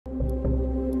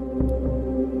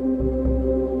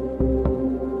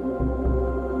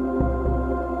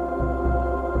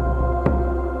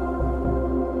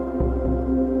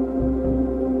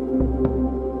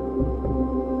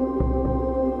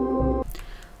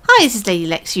Hi, this is Lady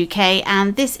Lex UK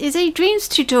and this is a Dreams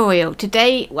tutorial.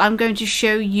 Today I'm going to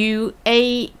show you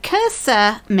a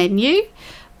cursor menu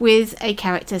with a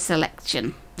character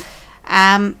selection.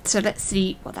 So let's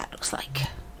see what that looks like.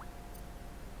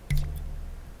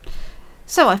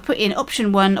 So I've put in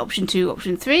option 1, option 2,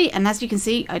 option 3, and as you can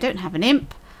see I don't have an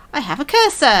imp, I have a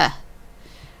cursor.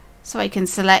 So I can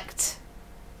select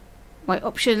my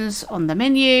options on the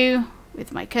menu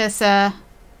with my cursor.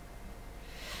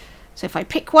 So if I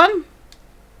pick one,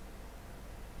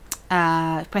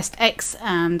 pressed X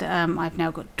and I've now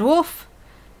got dwarf,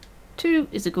 2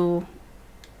 is a ghoul,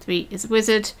 3 is a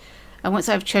wizard, and once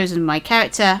I've chosen my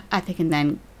character I can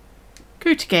then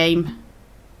go to game,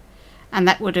 and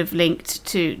that would have linked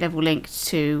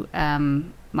to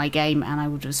my game, and I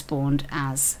would have spawned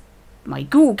as my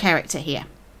ghoul character here.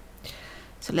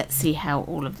 So let's see how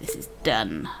all of this is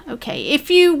done. Okay, if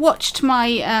you watched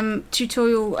my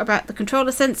tutorial about the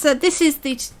controller sensor, this is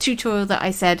the tutorial that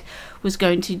I said was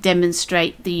going to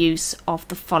demonstrate the use of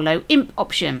the follow imp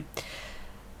option.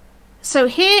 So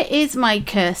here is my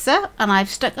cursor, and I've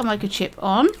stuck a microchip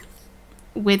on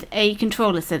with a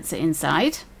controller sensor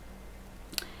inside,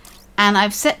 and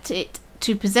I've set it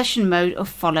to possession mode of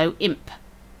follow imp.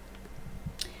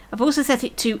 I've also set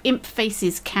it to imp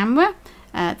faces camera.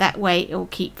 That way it will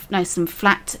keep nice and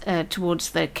flat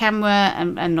towards the camera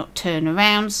and not turn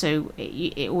around, so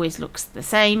it always looks the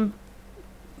same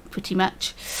pretty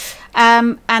much.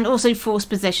 And also force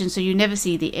possession, so you never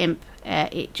see the imp,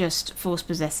 it just force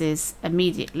possesses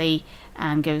immediately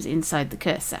and goes inside the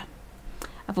cursor.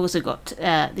 I've also got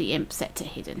the imp set to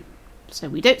hidden, so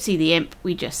we don't see the imp,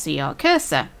 we just see our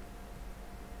cursor.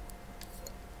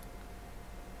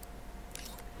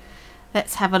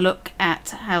 Let's have a look at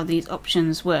how these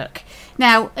options work.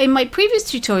 Now, in my previous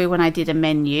tutorial when I did a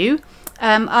menu,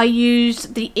 I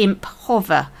used the imp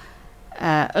hover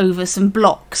over some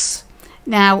blocks.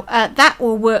 Now, that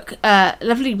will work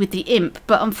lovely with the imp,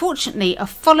 but unfortunately a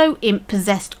follow imp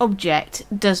possessed object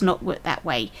does not work that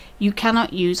way. You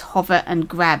cannot use hover and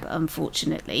grab,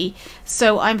 unfortunately.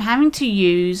 So I'm having to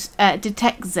use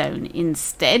detect zone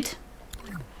instead.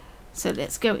 So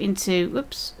let's go into,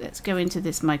 let's go into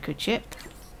this microchip.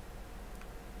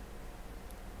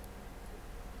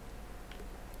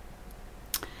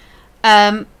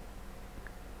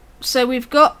 So we've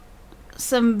got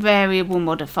some variable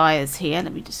modifiers here.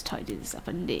 Let me just tidy this up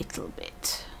a little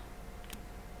bit.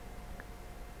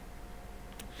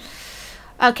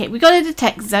 Okay, we've got a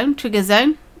detect zone, trigger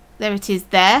zone. There it is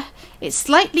there. It's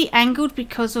slightly angled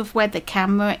because of where the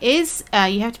camera is.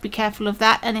 You have to be careful of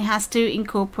that, and it has to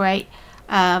incorporate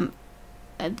the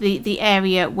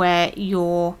area where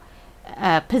your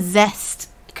possessed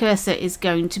cursor is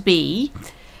going to be.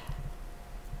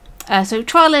 So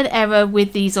trial and error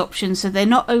with these options, so they're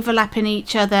not overlapping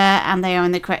each other and they are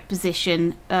in the correct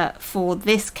position for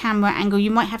this camera angle.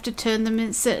 You might have to turn them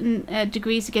in certain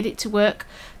degrees to get it to work,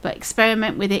 but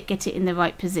experiment with it, get it in the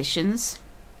right positions.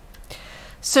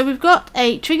 So we've got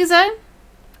a trigger zone,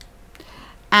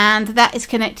 and that is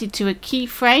connected to a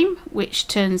keyframe which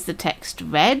turns the text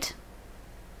red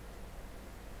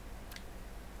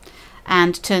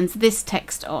and turns this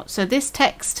text on. So this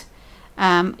text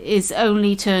is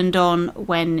only turned on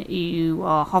when you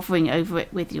are hovering over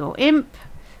it with your imp,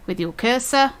 with your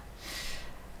cursor.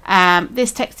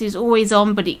 This text is always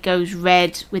on, but it goes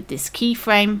red with this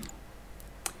keyframe.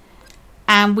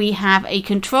 And we have a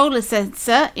controller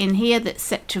sensor in here that's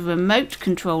set to remote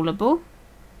controllable,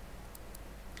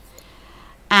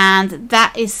 and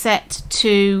that is set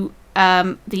to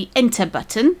the enter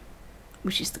button,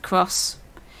 which is the cross,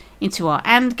 into our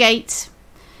AND gate.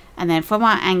 And then from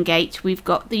our AND gate we've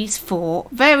got these 4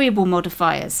 variable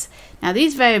modifiers. Now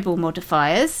these variable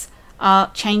modifiers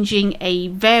are changing a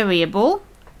variable.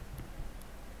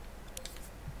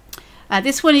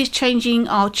 This one is changing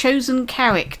our chosen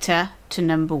character to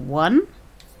number 1.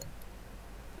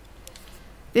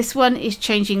 This one is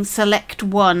changing select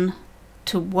 1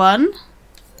 to 1.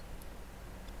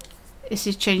 This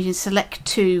is changing select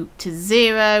 2 to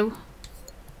 0.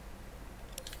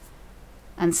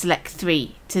 And select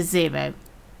 3 to 0.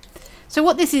 So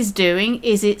what this is doing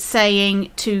is it's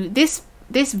saying to this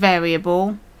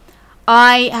variable,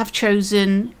 I have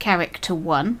chosen character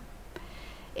 1.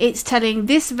 It's telling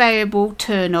this variable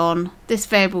turn on, this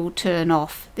variable turn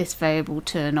off, this variable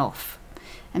turn off.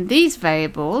 And these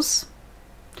variables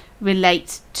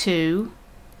relate to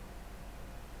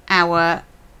our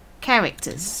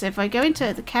characters. So if I go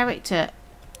into the character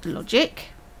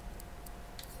logic,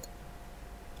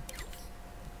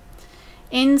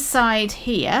 inside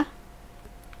here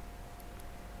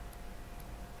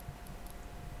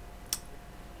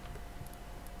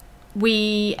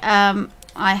I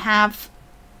have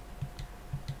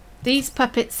these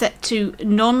puppets set to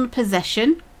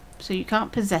non-possession, so you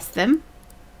can't possess them.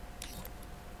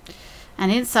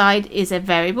 And inside is a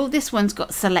variable. This one's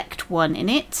got select 1 in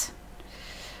it.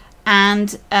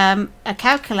 And a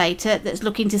calculator that's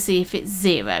looking to see if it's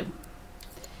 0.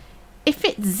 If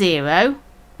it's 0,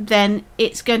 then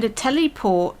it's going to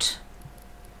teleport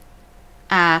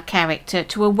our character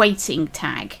to a waiting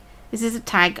tag. This is a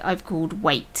tag I've called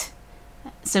wait.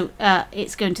 So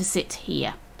it's going to sit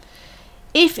here.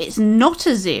 If it's not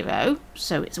a 0,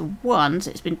 so it's a 1,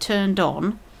 so it's been turned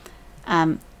on,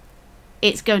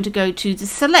 it's going to go to the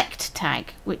select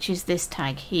tag, which is this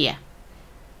tag here.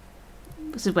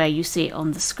 This is where you see it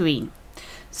on the screen.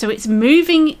 So it's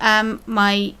moving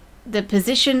the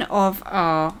position of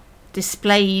our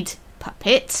displayed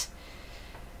puppet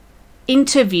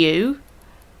into view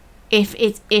if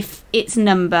its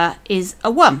number is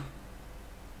a 1.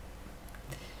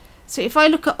 So if I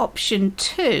look at option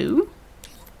 2,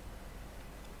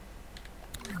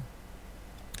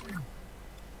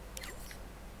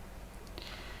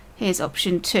 here's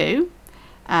option 2.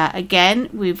 Again,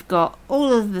 we've got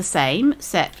all of the same,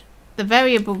 except the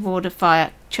variable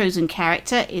modifier chosen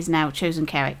character is now chosen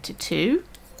character 2.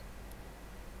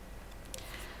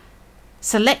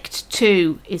 Select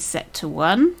 2 is set to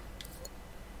 1.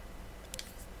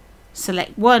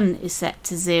 Select 1 is set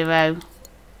to 0.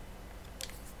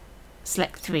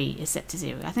 Select 3 is set to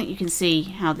 0. I think you can see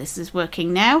how this is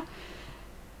working now.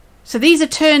 So these are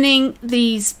turning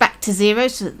these back to 0.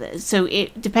 So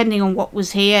it, depending on what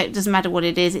was here, it doesn't matter what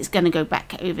it is, it's going to go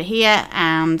back over here,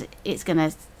 and it's going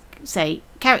to say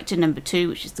character number 2,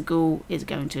 which is the ghoul, is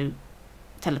going to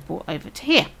teleport over to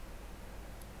here.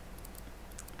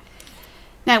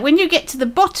 Now when you get to the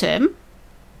bottom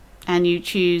and you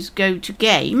choose go to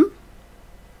game,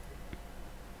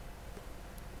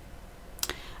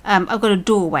 I've got a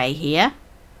doorway here,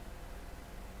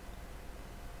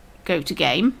 go to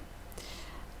game,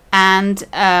 and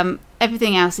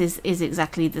everything else is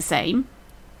exactly the same.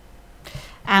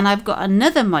 And I've got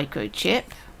another microchip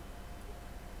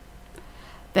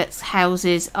that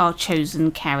houses our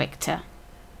chosen character.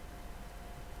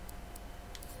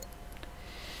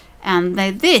 And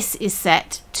this is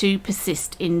set to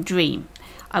persist in dream.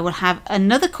 I will have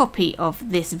another copy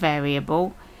of this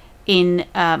variable in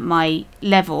my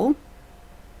level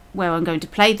where I'm going to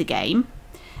play the game,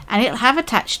 and it'll have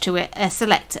attached to it a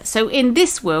selector. So in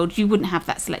this world you wouldn't have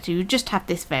that selector, you just have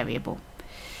this variable.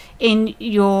 In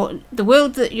the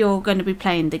world that you're going to be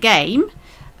playing the game,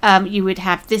 you would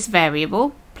have this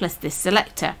variable plus this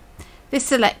selector. This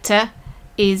selector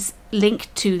is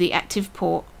linked to the active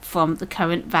port from the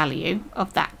current value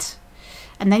of that,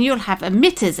 and then you'll have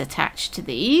emitters attached to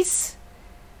these.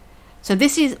 So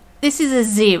this is a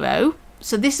 0,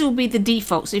 so this will be the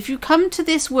default. So if you come to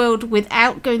this world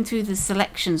without going through the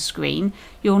selection screen,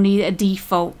 you'll need a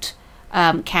default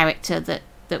character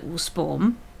that will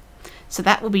spawn. So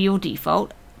that will be your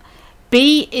default.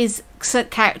 B is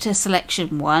character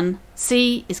selection 1,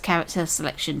 C is character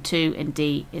selection 2, and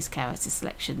D is character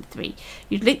selection 3.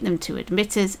 You'd link them to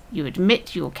emitters, you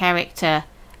admit your character,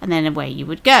 and then away you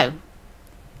would go.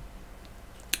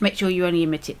 Make sure you only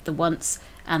emit it the once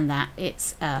and that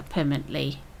it's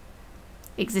permanently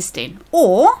existing.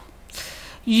 Or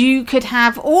you could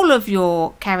have all of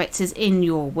your characters in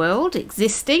your world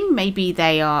existing. Maybe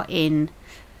they are in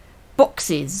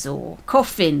boxes or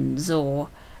coffins or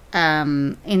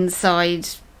inside,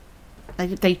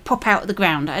 they pop out of the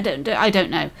ground. I don't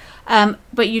know.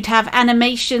 But you'd have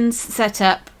animations set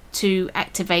up to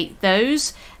activate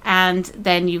those, and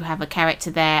then you have a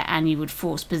character there and you would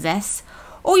force possess.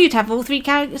 Or you'd have all 3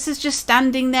 characters just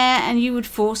standing there and you would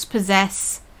force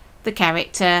possess the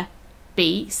character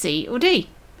B, C or D.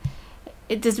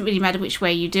 It doesn't really matter which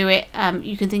way you do it.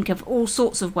 You can think of all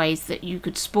sorts of ways that you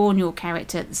could spawn your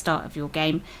character at the start of your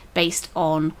game based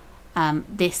on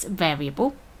this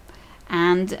variable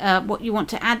and what you want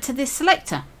to add to this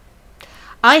selector.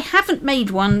 I haven't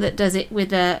made one that does it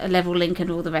with a level link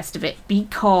and all the rest of it,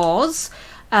 because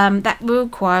that will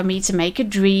require me to make a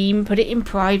dream, put it in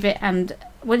private, and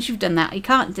once you've done that, you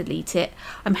can't delete it.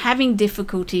 I'm having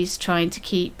difficulties trying to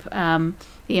keep the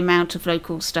amount of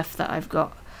local stuff that I've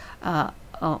got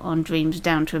on dreams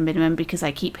down to a minimum, because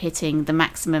I keep hitting the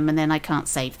maximum and then I can't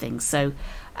save things. So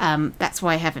that's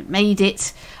why I haven't made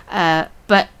it.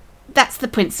 But that's the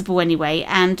principle anyway,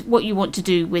 and what you want to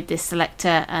do with this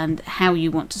selector and how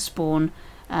you want to spawn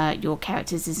your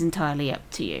characters is entirely up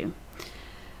to you.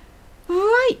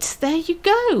 Right, there you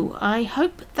go. I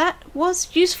hope that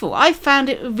was useful. I found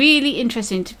it really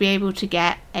interesting to be able to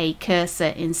get a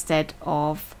cursor instead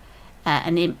of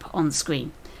an imp on the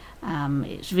screen.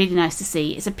 It's really nice to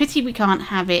see. It's a pity we can't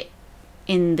have it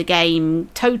in the game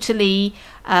totally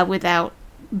without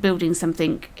building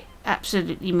something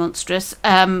absolutely monstrous.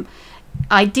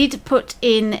 I did put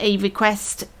in a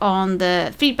request on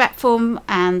the feedback form,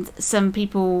 and some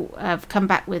people have come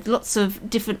back with lots of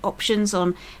different options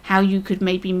on how you could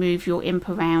maybe move your imp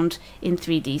around in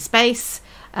 3D space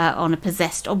on a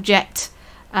possessed object.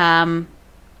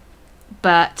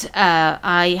 But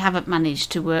I haven't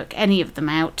managed to work any of them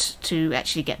out to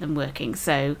actually get them working.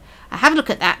 So have a look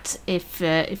at that if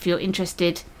you're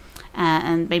interested,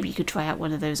 and maybe you could try out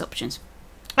one of those options.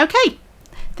 Okay,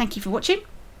 thank you for watching,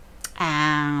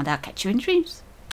 and I'll catch you in dreams.